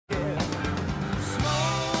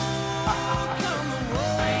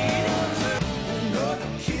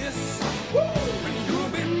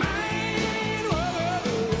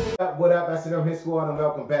S&M Hit Squad, and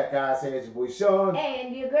welcome back, guys. Hey, it's your boy Sean.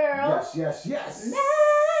 And your girl. Yes, yes, yes. Mel.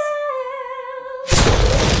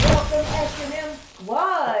 Welcome, S&M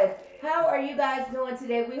Squad. How are you guys doing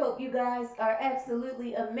today? We hope you guys are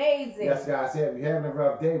absolutely amazing. Yes, guys. Hey, if you're having a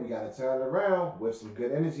rough day, we got to turn it around with some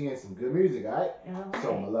good energy and some good music, all right?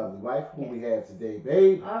 So, my lovely wife, who we have today,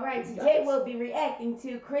 babe? All right, today we'll be reacting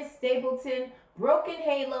to Chris Stapleton, Broken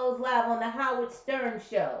Halos, live on the Howard Stern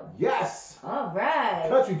Show. Yes. All right.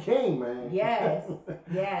 Country King, man. Yes,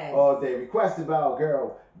 yes. All day. Requested by our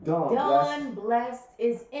girl, Dawn Blessed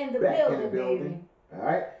is in the back building, in the building. baby. All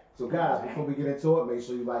right. So, guys, before we get into it, make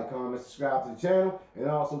sure you like, comment, subscribe to the channel, and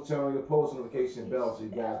also turn on your post notification bell so you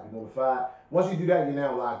guys be notified. Once you do that, you're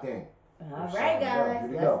now locked in. All right, guys.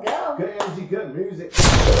 Let's go. Good energy, good music. Let's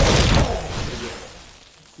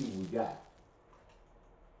see what we got.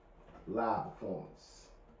 Live performance.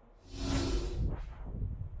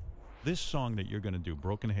 This song that you're going to do,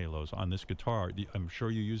 Broken Halos, on this guitar, I'm sure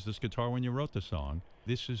you used this guitar when you wrote the song.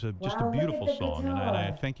 This is just a beautiful song, and I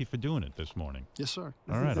thank you for doing it this morning. Yes, sir.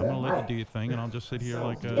 All right, I'm going to let you do your thing, and I'll just sit here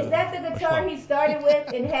like a... Is that the guitar he started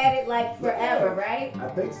with and had it like forever, right? I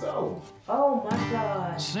think so. Oh, my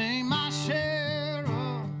God. Sing my share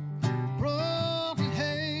of broken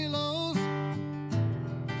halos,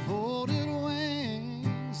 folded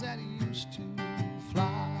wings that used to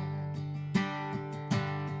fly.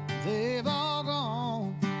 They've all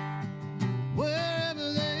gone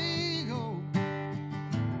wherever they go.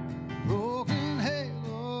 Broken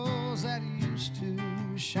halos that used to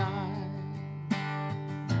shine.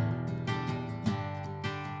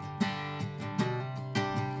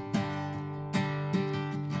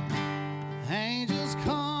 Angels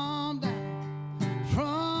come down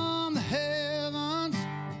from the heavens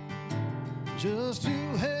just to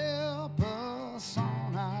help us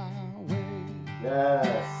on our way.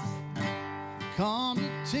 Yes. Come to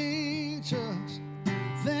teach us,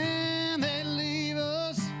 then they leave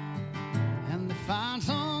us, and they find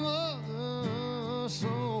some other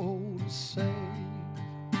soul to save.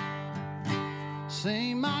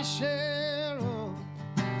 Sing my share of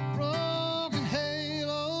broken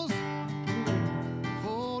halos,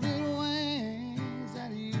 folded wings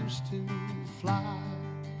that used to fly.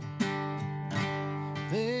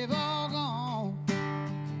 They've all gone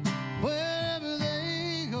wherever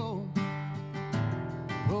they go.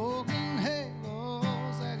 Broken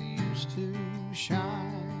halos that used to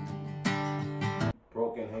shine.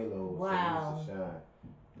 Broken halos that used to shine.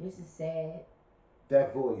 This is sad.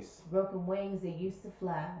 That voice. Broken wings that used to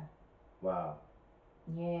fly. Wow.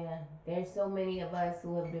 Yeah, there's so many of us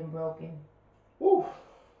who have been broken. Woo.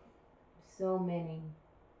 So many.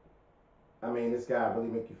 I mean, this guy really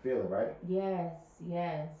make you feel it, right? Yes,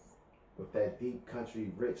 yes. With that deep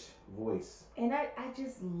country rich voice. And I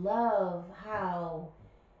just love how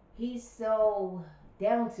he's so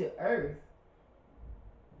down to earth.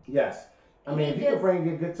 Yes. I mean, if you could bring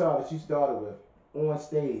your guitar that you started with on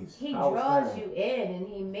stage, he draws you in and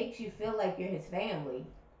he makes you feel like you're his family.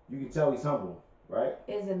 You can tell he's humble, right?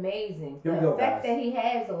 It's amazing. Here we the go, effect guys. that he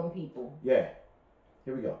has on people. Yeah.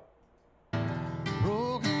 Here we go.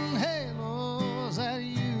 Broken halos that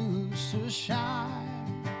used to shine.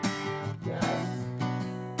 Yes.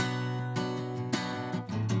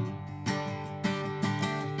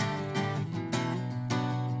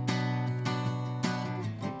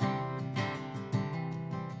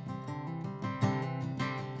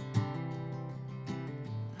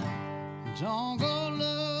 Don't go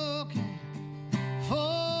looking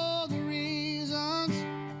for the reasons.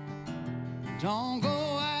 Don't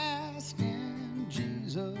go asking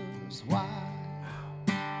Jesus why.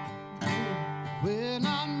 We're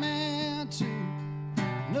not meant to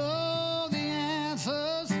know the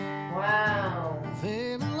answers. Wow.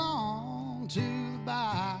 They belong to the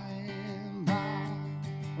by and by.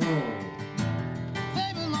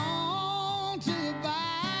 They belong to the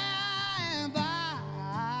by and by.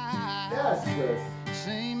 Yes, Chris.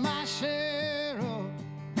 Sing my share of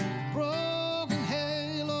broken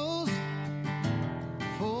halos,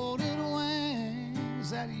 folded wings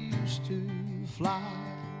that used to fly.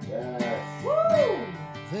 Yes. Woo!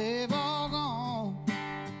 They've all gone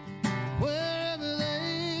wherever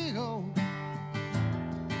they go.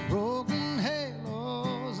 Broken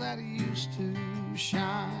halos that used to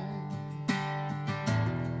shine.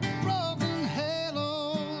 Broken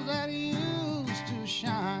halos that used to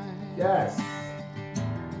shine. Yes.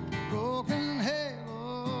 Broken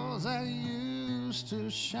halos that used to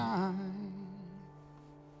shine.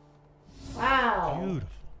 Wow. Beautiful.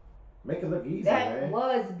 Make it look easy, That man.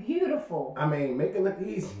 was beautiful. I mean, make it look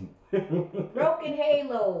easy. Broken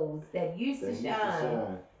halos that used to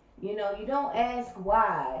shine. You know, you don't ask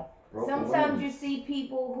why, Sometimes you see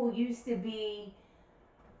people who used to be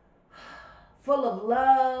full of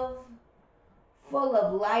love, full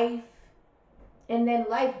of life, and then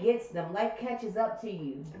life gets them. Life catches up to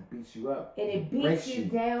you. It beats you up. And it beats you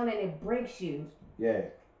down and it breaks you. Yeah.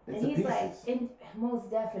 And he's like, most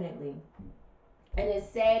definitely. And it's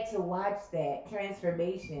sad to watch that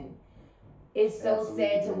transformation. It's so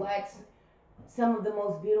sad to watch some of the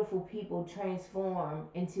most beautiful people transform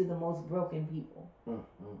into the most broken people.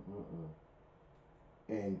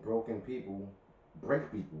 And broken people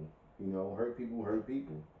break people. You know, hurt people hurt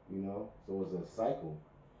people. You know, so it's a cycle.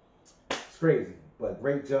 It's crazy, but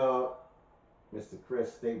great job, Mr.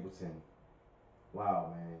 Chris Stapleton.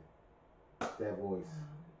 Wow, man, that voice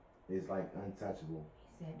is like untouchable.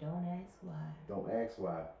 He said, "Don't ask why." Don't ask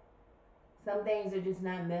why. Some things are just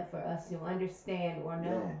not meant for us to understand or know.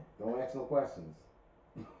 Yeah, don't ask no questions.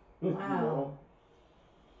 Wow. You know?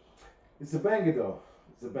 It's a banger though.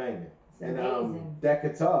 It's a banger. It's amazing. That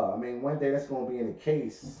guitar, I mean, one day that's gonna be in a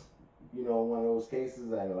case. You know, one of those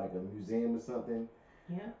cases at like a museum or something.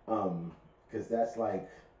 Yeah. Because that's like,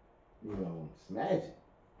 you know, it's magic.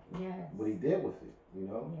 Yes. What he did with it, you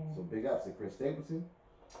know. Yeah. So big ups to Chris Stapleton.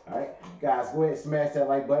 All right, guys, go ahead and smash that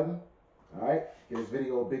like button. All right, give this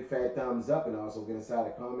video a big fat thumbs up, and also get inside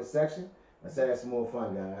the comment section. Let's have some more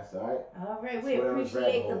fun, guys. All right. All right, we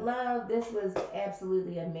appreciate the love. This was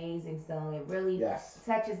absolutely amazing song. It really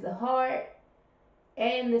touches the heart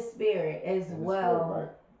and the spirit as well.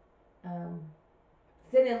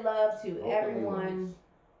 Sending love to everyone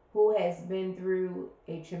who has been through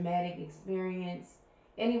a traumatic experience.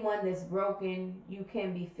 Anyone that's broken, you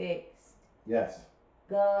can be fixed. Yes.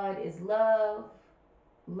 God is love.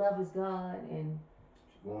 Love is God. And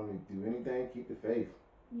if you want to do anything, keep the faith.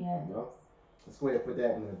 Yeah. You know? Let's go ahead and put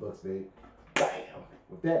that one in the books, babe. Bam.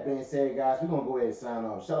 With that being said, guys, we're going to go ahead and sign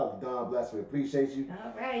off. Shout out to Don Bless. We appreciate you.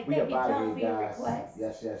 All right. We Thank you, up out John, of for here, your guys. request.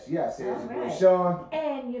 Yes. Here's your boy, Right. Sean.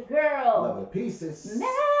 And your girl. Love it. Pieces. Mel.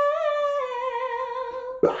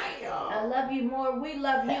 Bam. I love you more. We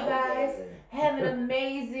love you guys. Yeah. Have an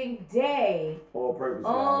amazing day. On purpose,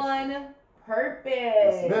 guys. On purpose.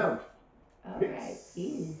 Yes, ma'am. All right.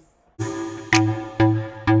 Peace.